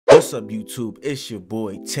What's up, YouTube? It's your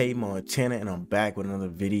boy Teymontana, and I'm back with another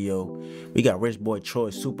video. We got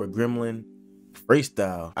RichBoyTroy Super Gremlin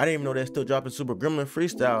Freestyle. I didn't even know they're still dropping Super Gremlin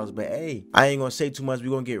freestyles, but hey, I ain't gonna say too much.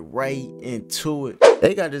 We're gonna get right into it.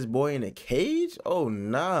 They got this boy in a cage? Oh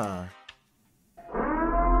nah.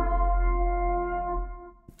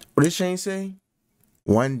 What did Shane say?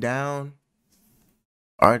 One down.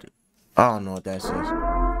 Alright, I don't know what that says.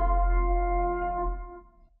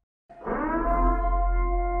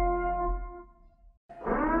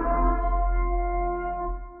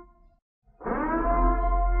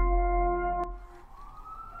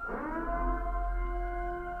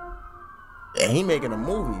 And he making a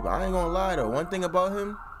movie, but I ain't gonna lie though. One thing about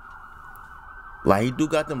him, like, he do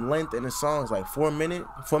got them length in the songs, like 4 minutes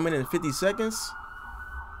and 50 seconds.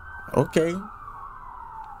 Okay.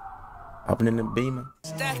 Hopping in the Beamer.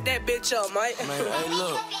 Stack that bitch up, mate. Man, hey,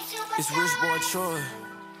 look, it's RichBoyTroy.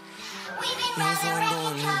 You know what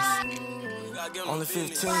I'm doing this? Only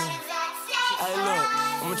 15. Hey, look,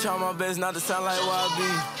 I'm gonna try my best not to sound like YB.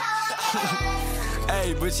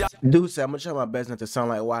 Hey, but y'all. Dude said, I'm gonna try my best not to sound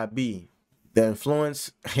like YB. The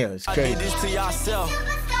influence, yeah, it's crazy. I did this to yourself.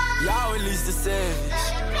 Y'all release the savage.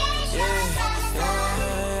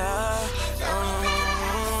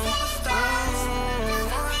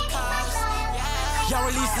 Y'all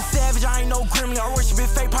release the savage, I ain't no Gremlin. I worship it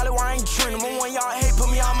fake, probably why I ain't trending. But when y'all hate,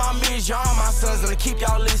 put me on my mids. Y'all my sons, gonna keep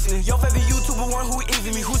y'all listening. Your favorite YouTuber, one who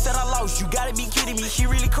easy me. Who said I lost? You gotta be kidding me. She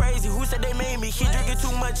really crazy. Who said they made me? He drinking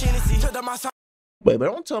too much Hennessy. Wait,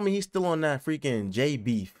 but don't tell me he's still on that freaking J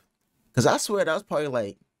beef. Cause I swear that was probably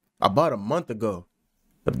like about a month ago.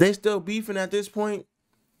 If they still beefing at this point,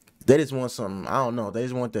 they just want something. I don't know. They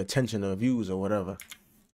just want the attention of views or whatever.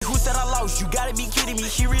 Who said I lost? You gotta be kidding me.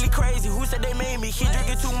 She really crazy. Who said they made me? He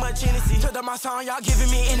drinking too much Hennessy. Took up my song, y'all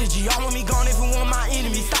giving me energy. Y'all want me gone if you want my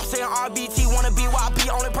enemy. Stop saying RBT, wanna be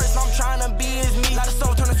YP. Only person I'm trying to be is me. Let the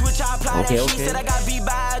soul turn the switch, I apply that. She said I got beat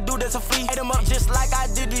by a dude that's a flea. Ate him up just like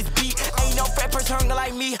I did this beat. Ain't no fat person hungry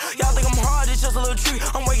like me. Y'all think I'm hard, it's just a little treat.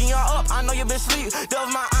 I'm waking y'all up, I know you been asleep. That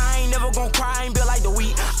was my I ain't never gonna cry, I ain't built like the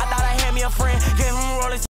wheat. I thought I had me a friend, gave him a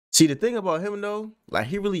roll. See, the thing about him though, like,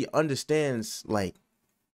 he really understands like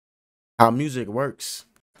how music works.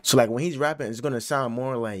 So like when he's rapping, it's gonna sound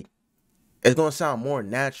more like, it's gonna sound more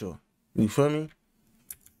natural. You feel me?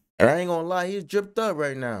 And I ain't gonna lie, he's dripped up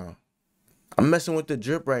right now. I'm messing with the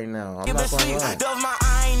drip right now. I'm not gonna lie. That was my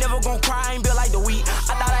I ain't never gonna cry, I ain't built like the wheat.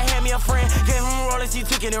 I thought I had me a friend, gave him a roll, he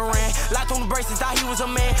took it and ran. Locked on the braces, thought he was a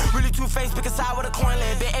man. Really two-faced, pick a side with a coin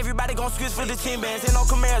land. Bet everybody gon' switch for the 10 bands. Ain't no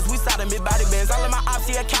Camaros, we side of mid-body bands. All of my ops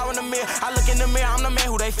see a cow in the mirror. I look in the mirror, I'm the man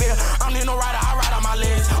who they fear. I'm in no rider, I ride on my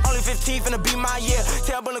legs. Only 15 finna be my year.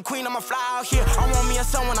 Tell Bill and Queen, I'ma fly out here. I want me a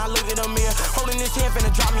son when I look in the mirror. Holding this hand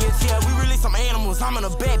finna drop me a tear. We release some animals, I'm in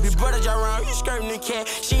a bed. Big brother jump around, you skirting the cat.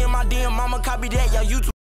 She in my DM, mama copy that, y'all YouTube.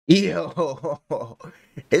 Yo,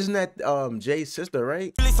 isn't that Jay's sister,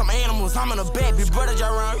 right? Release some animals, I'm in a bed. Big brother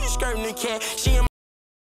jump around, you skirting the cat. She in.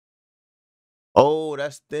 Oh,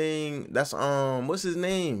 that's thing. That's what's his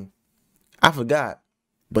name? I forgot.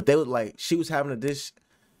 But they was like, she was having a diss,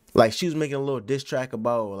 like she was making a little diss track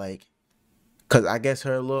about like, cause I guess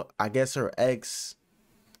her ex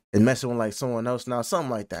is messing with like someone else now,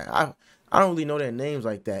 something like that. I don't really know their names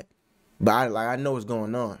like that, but I know what's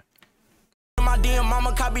going on. My DM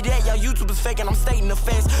mama copy that, y'all YouTube is fake and I'm stating the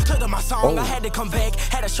facts. Took up my song, I had to come back.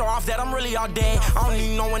 Had to show off that I'm really all dead. I don't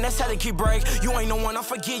even know when that's how to keep break. You ain't no one, I'm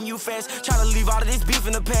forgetting you fast. Try to leave all of this beef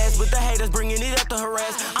in the past, but the haters bringing it up to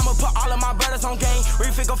harass. I'ma put all of my brothers on game.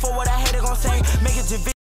 Refigure for what I had to gon' say. Make it to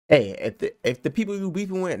video. Hey, if the people you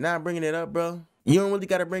beefing with not bringing it up, bro, you don't really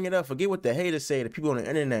gotta bring it up. Forget what the haters say. The people on the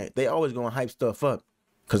internet, they always gonna hype stuff up,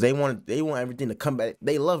 cause they want everything to come back.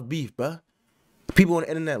 They love beef, bro. People on the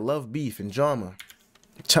internet love beef and drama.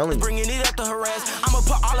 I'm telling you. Bringing it up to harass. I'ma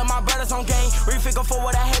put all of my brothers on game. Refigure for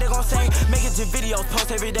what I had to gon' say. Make it to videos,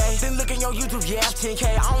 post every day. Then look in your YouTube, yeah,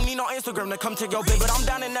 10K. I don't need no Instagram to come take your bit, but I'm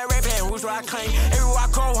down in that rap hand. Who's where I claim? Everywhere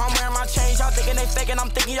I go, I'm wearing my chains. Y'all thinking they faking,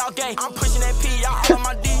 I'm thinking y'all gay. I'm pushing that P, y'all all on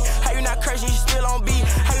my D. How you not crazy, you still on B?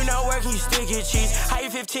 How you not working, you still get cheese? How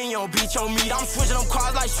you 15, you don't beat your meat? I'm switching them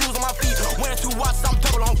cars like shoes on my feet. Wearing 2 watches, I'm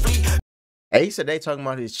double on fleet. Hey, he said they talking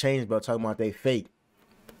about his chains, but talking about they fake.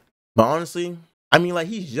 But honestly, I mean, like,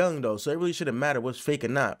 he's young though, so it really shouldn't matter what's fake or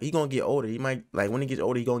not. He gonna get older. He might, like, when he gets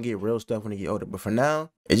older, he gonna get real stuff when he get older. But for now,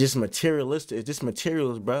 it's just materialistic. It's just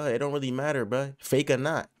materials, bro. It don't really matter, bro. Fake or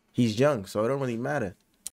not, he's young, so it don't really matter.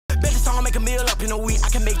 Bet the song make a meal up in a week. I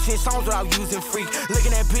can make 10 songs without using freak.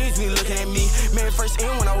 Looking at beans, we looking at me. Made it first in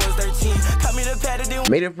when I was 13. Cut me the pad and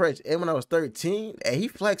then made it first in when I was 13. Hey, he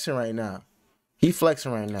flexing right now. He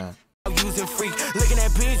flexing right now. using freak. Looking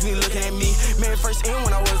at beans, we looking at me. Made it first in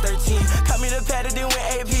when I was 13.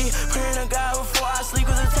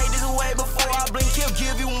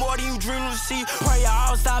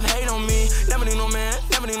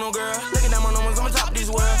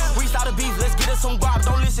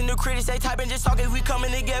 critics, they typing just talk. If we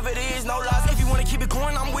coming together, there is no loss. If you wanna keep it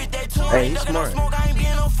going, I'm with that too. Hey, he's smart. Smoke, I ain't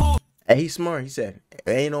being no fool. Hey, he's smart. He said,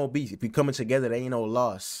 there ain't no beef. If we coming together, there ain't no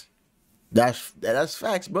loss. That's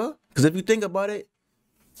facts, bro. Because if you think about it,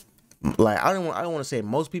 like I don't want to say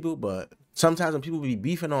most people, but sometimes when people be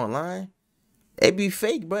beefing online, it be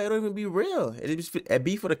fake, bro. It don't even be real. It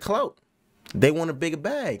be for the clout. They want a bigger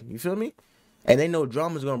bag. You feel me? And they know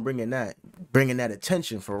drama's gonna bring in that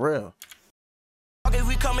attention for real. If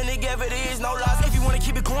we coming together, there is no loss. If you wanna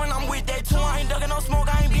keep it going, I'm with that too. I ain't ducking no smoke,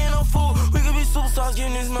 I ain't being no fool. We could be superstars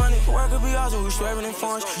getting this money. Work could be awesome, we swerving in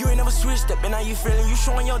funds. You ain't never switched up, and now you feeling. You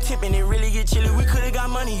showing your tip, and it really get chilly. We could've got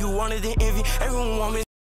money, you wanted to envy. Everyone want me.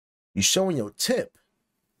 You showing your tip?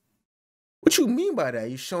 What you mean by that?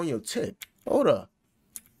 You showing your tip? Hold up.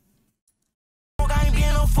 I ain't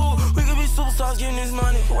being no fool. We could be superstars getting this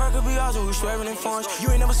money. Work could be awesome, we swerving in funds. You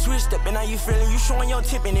ain't never switched up, and now you feeling. You showing your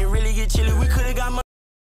tip, and it really get chilly. We could've got money.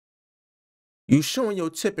 You showing your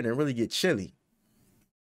tip and it really get chilly.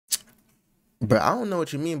 But I don't know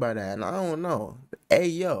what you mean by that, and I don't know. Hey,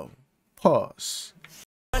 yo, pause.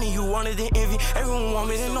 Money you wanted to envy. Everyone want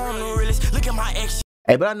me to know I'm the realest. Look at my ex.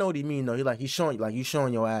 Hey, but I know what he mean though. He's showing you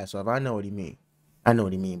showing your ass off. I know what he mean. I know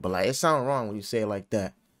what he mean. But like, it sound wrong when you say it like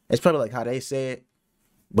that. It's probably like how they say it,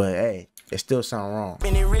 but hey, it still sound wrong.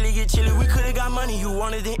 And it really get chilly. We could've got money. You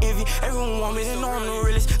wanted to envy. Everyone want me to know I'm the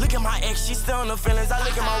realest. Look at my ex. She's still in the feelings. I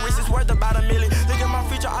look at my wrist. It's worth about $1 million. Look at my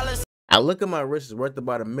future. I look at my wrist. It's worth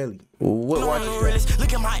about $1 million. What? Watch this.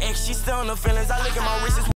 Look at my ex. She's still in the feelings. I look at my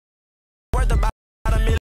wrist. It's worth about $1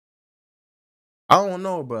 million. I don't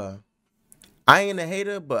know, bro. I ain't a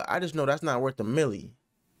hater, but I just know that's not worth $1 million.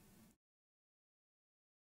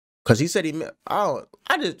 Cause he said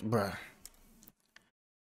bruh.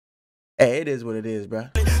 Hey, it is what it is,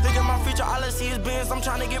 bruh. Look at my future, all I see is bins. I'm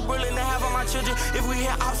trying to get brilliant to have on my children. If we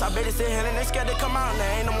hit ops, I bet it's hell and they scared to come out.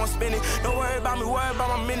 Now ain't no more spinning. Don't worry about me, worry about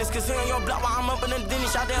my minutes. Cause here on your block while I'm up in the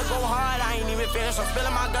finish. Out there go hard, I ain't even finished. I'm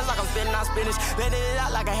spilling my guns like I'm spitting out spinach. Letting it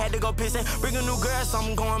out like I had to go pissing. Bring a new girl,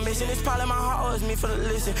 something going missing. It's probably my heart or it's me for the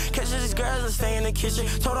listen. Catch these girls and stay in the kitchen.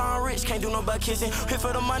 Told her I'm rich, can't do no but kissing. Hit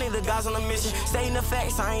for the money, the guys on the mission. Stay in the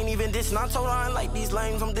facts, I ain't even dissing. I told her I ain't like these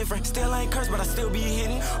lames, I'm different. Still ain't cursed, but I still be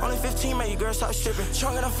hitting. Only 15, made your girl stop stripping.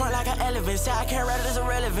 Trunk in the front like an elephant. Say I can't rap it, it's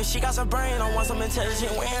irrelevant. She got some brain, I want some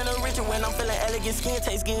intelligent. Wearing a rich when I'm feeling elegant. Skin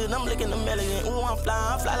tastes good, I'm looking the melody. Ooh, I'm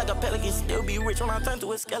fly like a pelican. Still be rich when I turn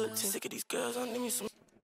to a skeleton. Sick of these girls, I need me some.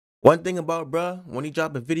 One thing about bruh, when he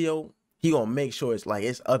drop a video, he gonna make sure it's like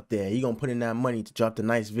it's up there. He gonna put in that money to drop the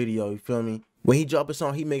nice video, you feel me? When he drop a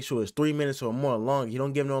song, he make sure it's 3 minutes or more long. He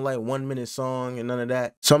don't give no like 1 minute song and none of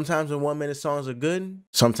that. Sometimes when 1 minute songs are good.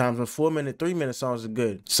 Sometimes when 4 minute, 3 minute songs are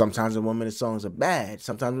good. Sometimes when 1 minute songs are bad.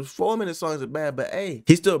 Sometimes when 4 minute songs are bad. But hey,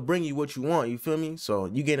 he still bring you what you want, you feel me? So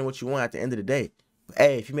you getting what you want at the end of the day.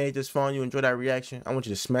 Hey, if you made this far and you enjoyed that reaction, I want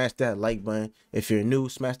you to smash that like button. If you're new,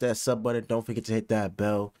 smash that sub button. Don't forget to hit that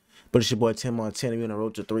bell. But it's your boy Teymontana. We on the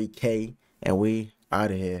road to 3K. And we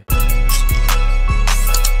out of here.